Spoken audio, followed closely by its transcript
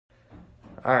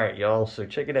All right, y'all, so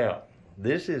check it out.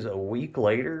 This is a week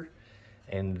later,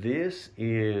 and this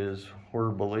is where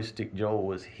Ballistic Joel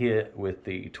was hit with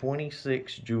the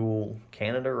 26 joule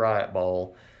Canada Riot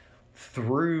Ball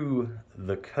through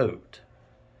the coat.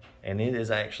 And it has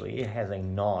a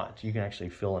knot. You can actually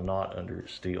feel a knot under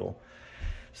its steel.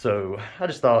 So I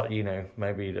just thought,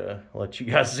 maybe to let you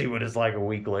guys see what it's like a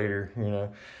week later,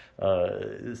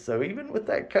 So even with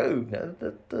that coat,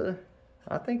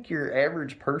 I think your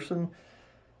average person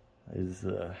is,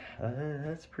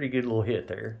 that's a pretty good little hit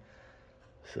there.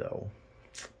 So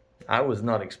I was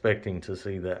not expecting to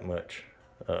see that much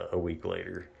a week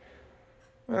later.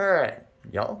 All right,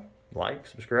 y'all, like,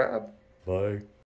 subscribe, bye.